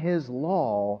on His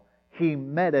law he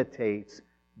meditates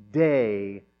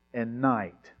day and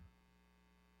night.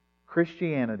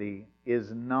 Christianity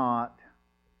is not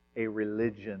a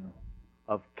religion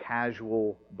of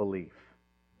casual belief.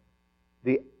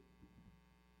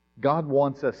 God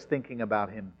wants us thinking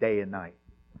about Him day and night.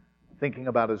 Thinking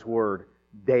about His Word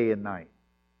day and night.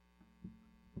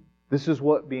 This is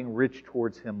what being rich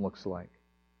towards Him looks like.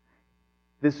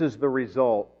 This is the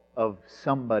result of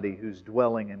somebody who's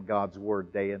dwelling in God's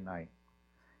Word day and night.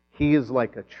 He is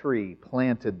like a tree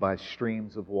planted by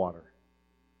streams of water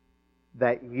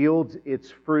that yields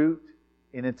its fruit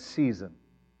in its season,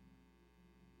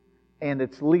 and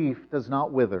its leaf does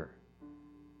not wither.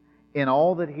 In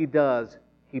all that he does,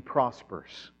 he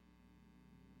prospers.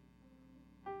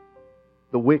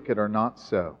 The wicked are not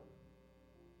so,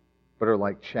 but are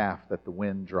like chaff that the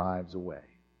wind drives away.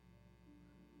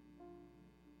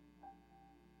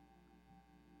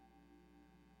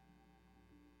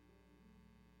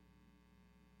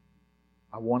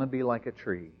 I want to be like a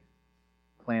tree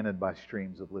planted by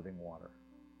streams of living water,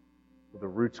 where the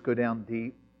roots go down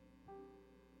deep,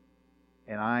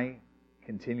 and I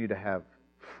continue to have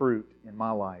fruit in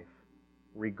my life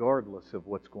regardless of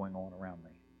what's going on around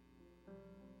me.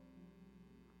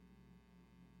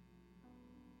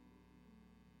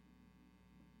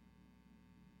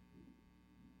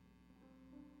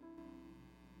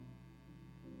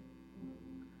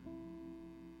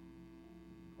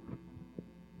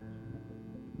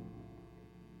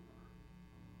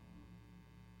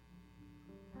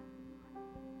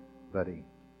 Buddy,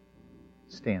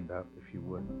 stand up if you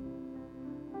would.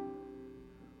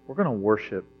 We're going to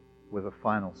worship with a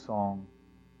final song,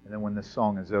 and then when this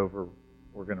song is over,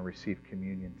 we're going to receive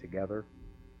communion together.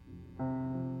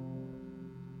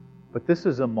 But this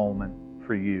is a moment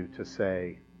for you to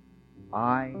say,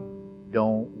 I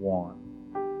don't want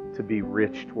to be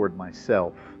rich toward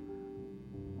myself,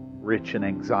 rich in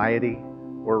anxiety,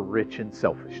 or rich in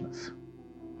selfishness.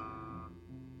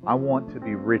 I want to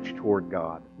be rich toward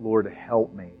God. Lord,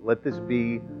 help me. Let this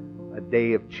be a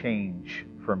day of change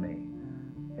for me.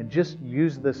 And just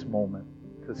use this moment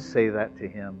to say that to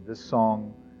Him. This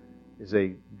song is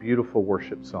a beautiful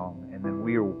worship song, and then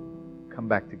we will come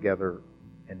back together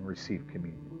and receive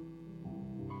communion.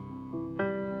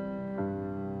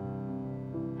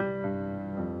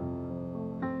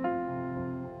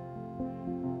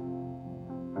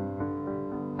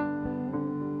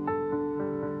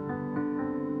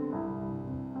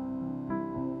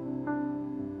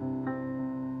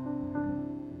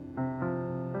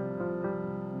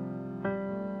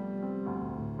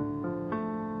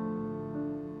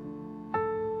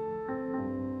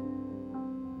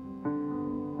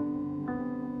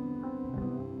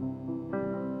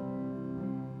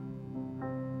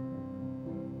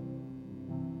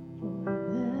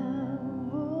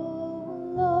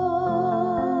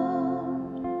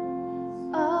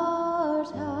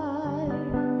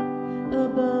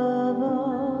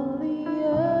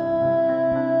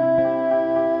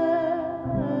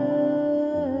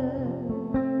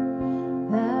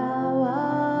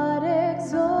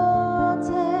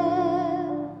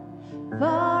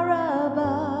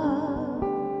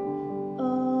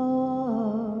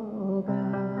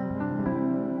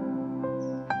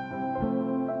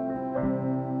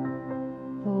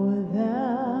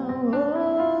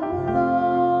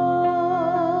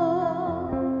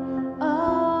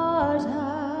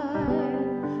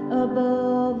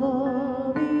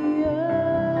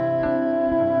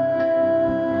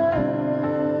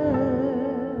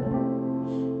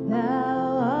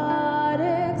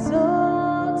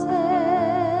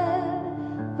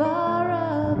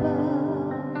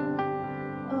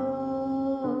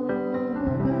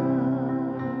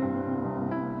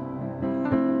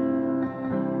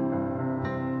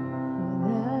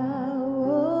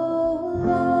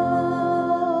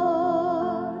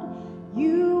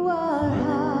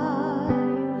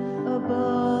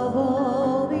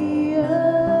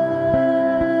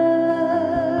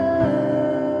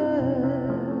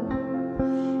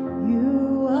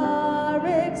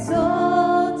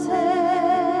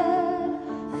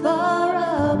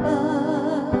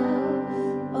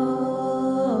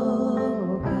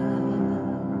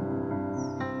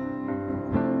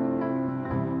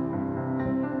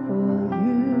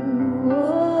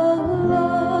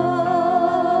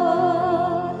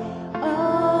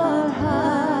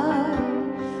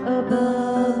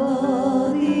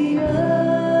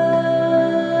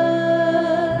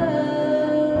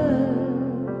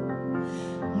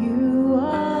 You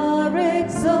are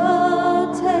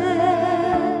exalted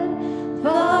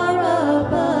far above.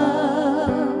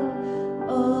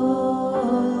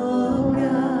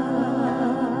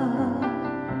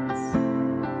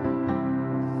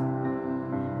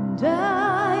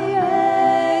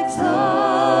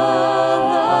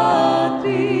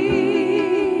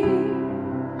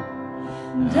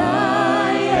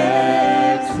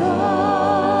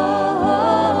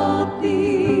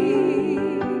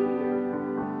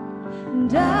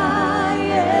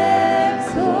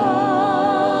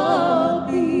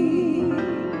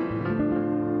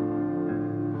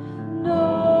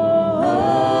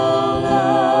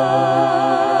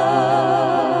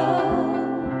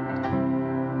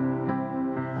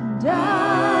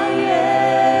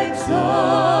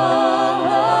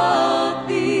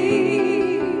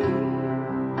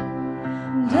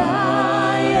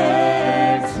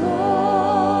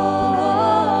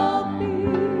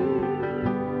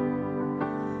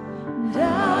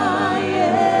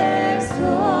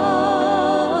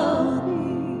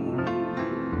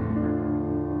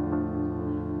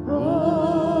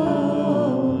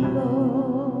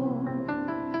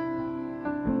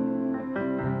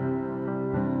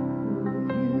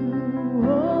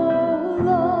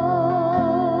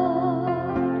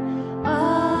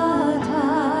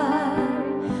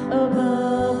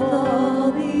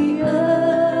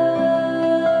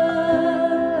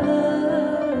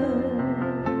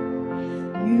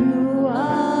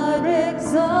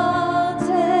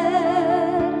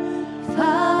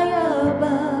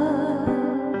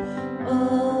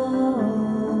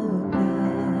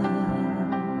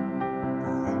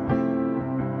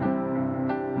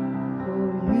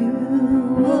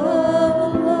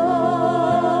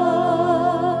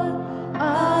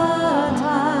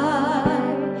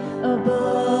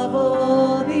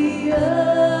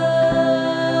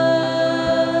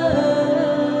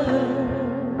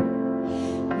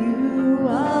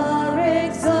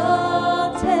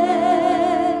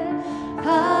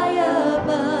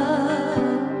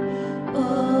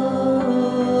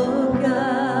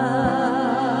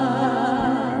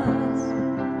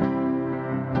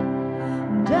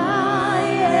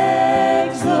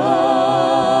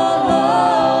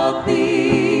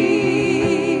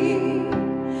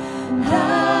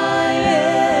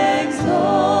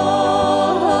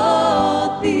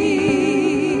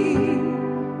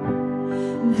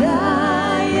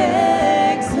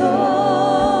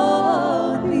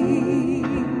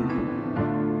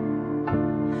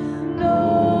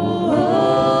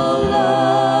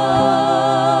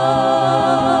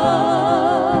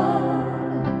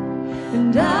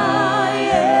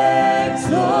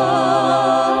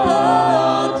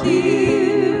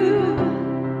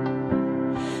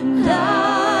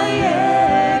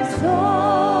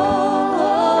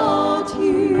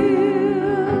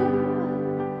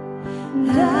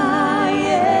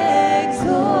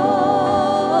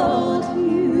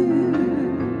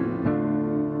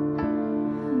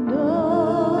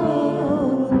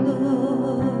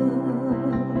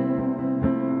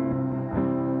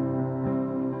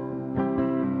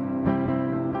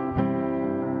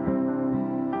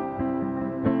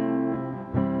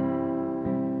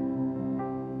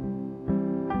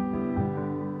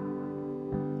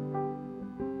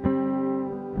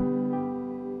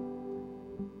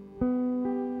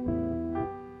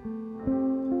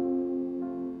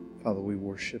 Father, we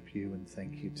worship you and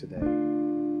thank you today.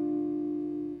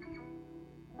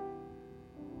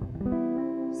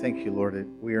 Thank you, Lord, that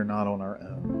we are not on our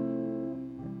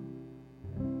own.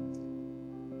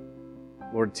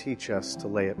 Lord, teach us to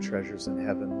lay up treasures in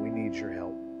heaven. We need your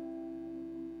help.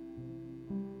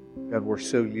 God, we're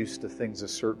so used to things a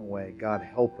certain way. God,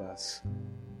 help us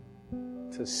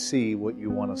to see what you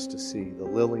want us to see. The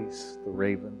lilies, the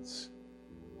ravens.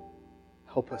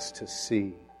 Help us to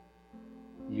see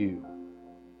you.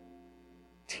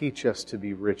 Teach us to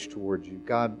be rich toward you.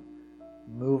 God,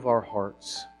 move our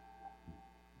hearts.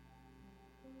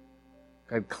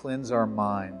 God, cleanse our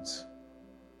minds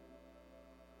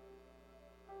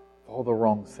of all the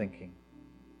wrong thinking.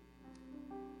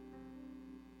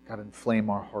 God, inflame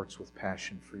our hearts with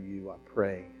passion for you, I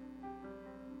pray.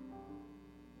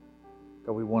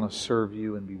 God, we want to serve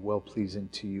you and be well-pleasing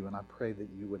to you, and I pray that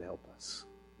you would help us.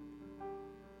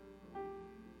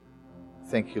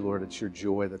 Thank you, Lord. It's your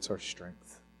joy that's our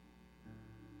strength.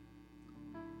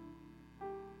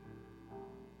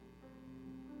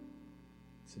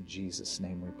 It's in Jesus'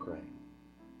 name we pray.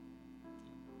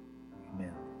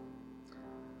 Amen.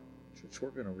 Church, we're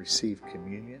going to receive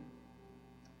communion.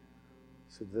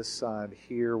 So this side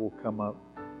here will come up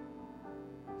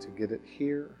to get it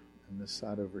here, and this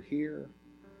side over here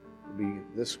will be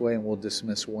this way, and we'll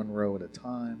dismiss one row at a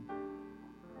time.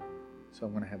 So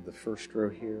I'm going to have the first row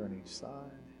here on each side.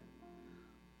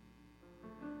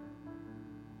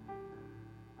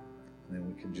 And then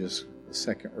we can just, the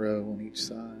second row on each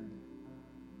side.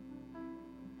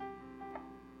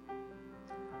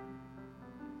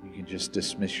 You can just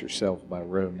dismiss yourself by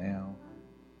row now.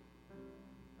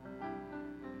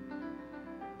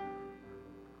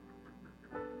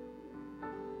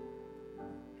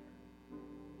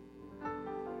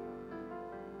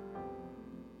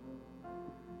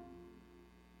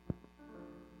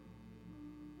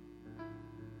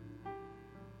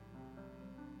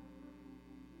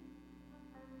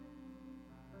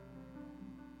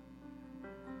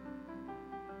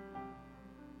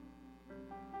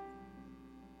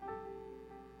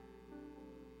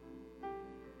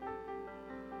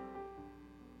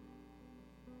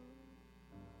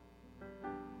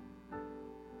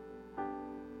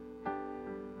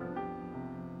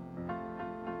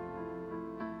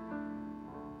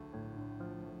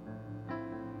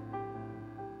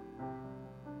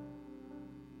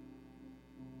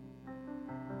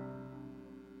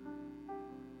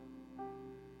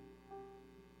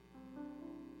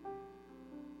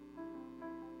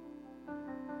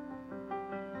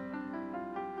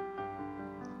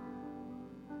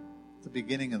 At the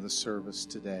beginning of the service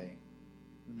today,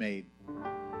 we made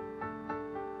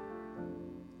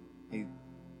a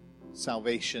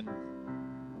salvation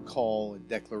call, a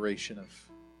declaration of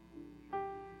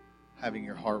having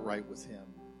your heart right with Him.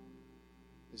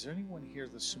 Is there anyone here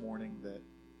this morning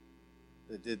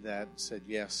that did that and said,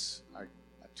 yes, I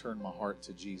turned my heart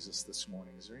to Jesus this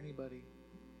morning? Is there anybody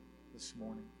this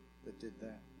morning that did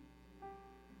that?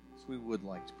 So we would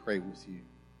like to pray with you.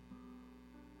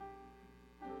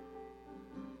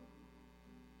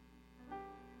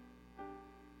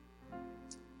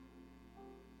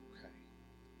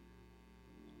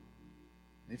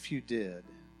 If you did,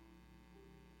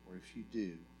 or if you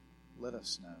do, let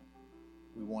us know.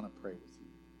 We want to pray with you.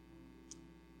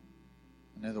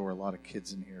 I know there were a lot of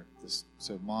kids in here.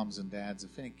 So moms and dads,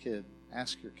 if any kid,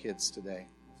 ask your kids today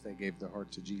if they gave their heart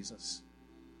to Jesus.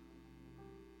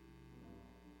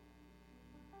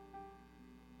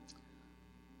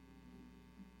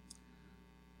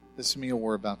 This meal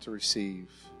we're about to receive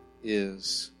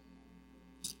is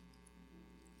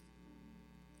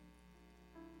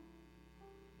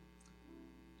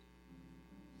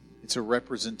it's a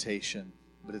representation,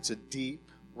 but it's a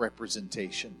deep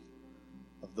representation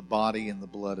of the body and the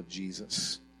blood of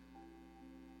Jesus.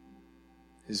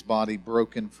 His body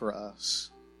broken for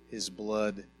us, His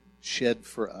blood shed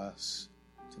for us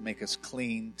to make us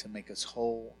clean, to make us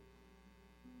whole.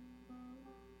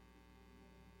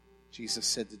 Jesus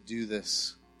said to do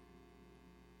this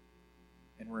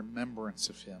in remembrance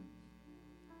of Him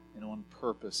and on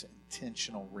purpose,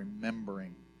 intentional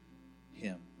remembering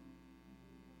Him.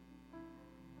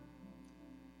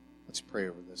 Let's pray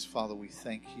over this. Father, we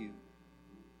thank you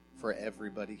for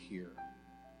everybody here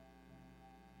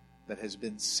that has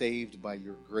been saved by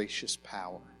your gracious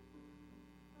power.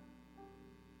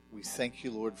 We thank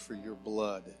you, Lord, for your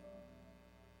blood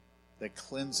that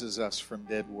cleanses us from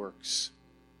dead works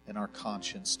in our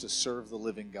conscience to serve the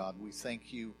living God. We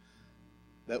thank you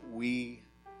that we,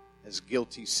 as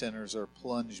guilty sinners, are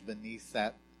plunged beneath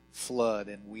that flood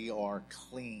and we are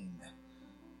clean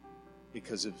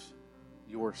because of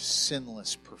your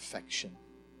sinless perfection.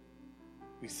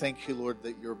 We thank you, Lord,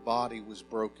 that your body was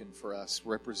broken for us,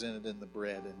 represented in the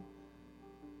bread, and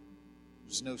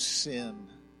there's no sin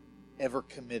ever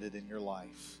committed in your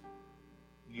life.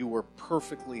 You were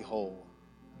perfectly whole.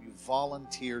 You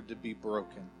volunteered to be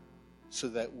broken so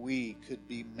that we could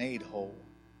be made whole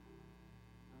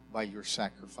by your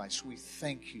sacrifice. We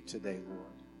thank you today, Lord.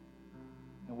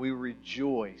 And we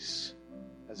rejoice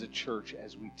as a church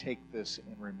as we take this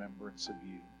in remembrance of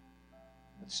you.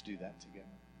 Let's do that together.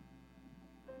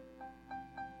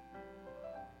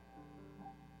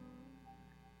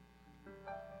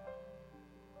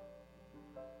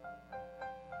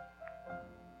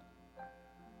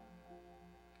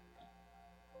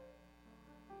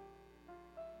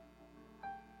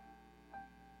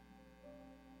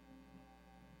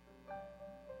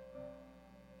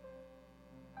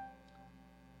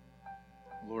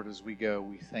 Lord, as we go,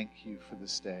 we thank you for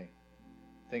this day.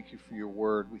 Thank you for your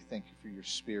word. We thank you for your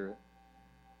spirit.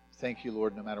 Thank you,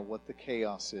 Lord, no matter what the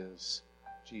chaos is,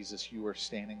 Jesus, you are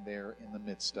standing there in the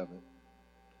midst of it,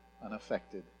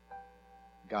 unaffected,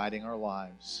 guiding our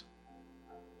lives.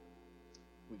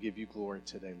 We give you glory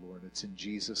today, Lord. It's in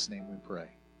Jesus' name we pray.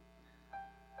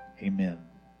 Amen.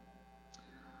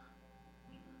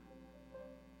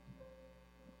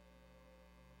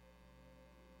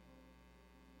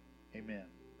 Amen.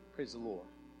 Praise the Lord.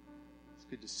 It's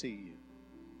good to see you.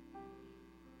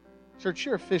 Church,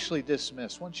 you're officially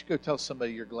dismissed. Why don't you go tell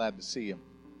somebody you're glad to see them,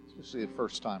 especially the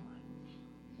first timer.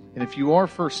 And if you are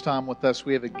first time with us,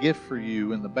 we have a gift for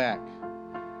you in the back.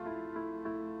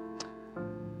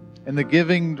 And the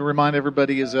giving, to remind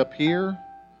everybody, is up here.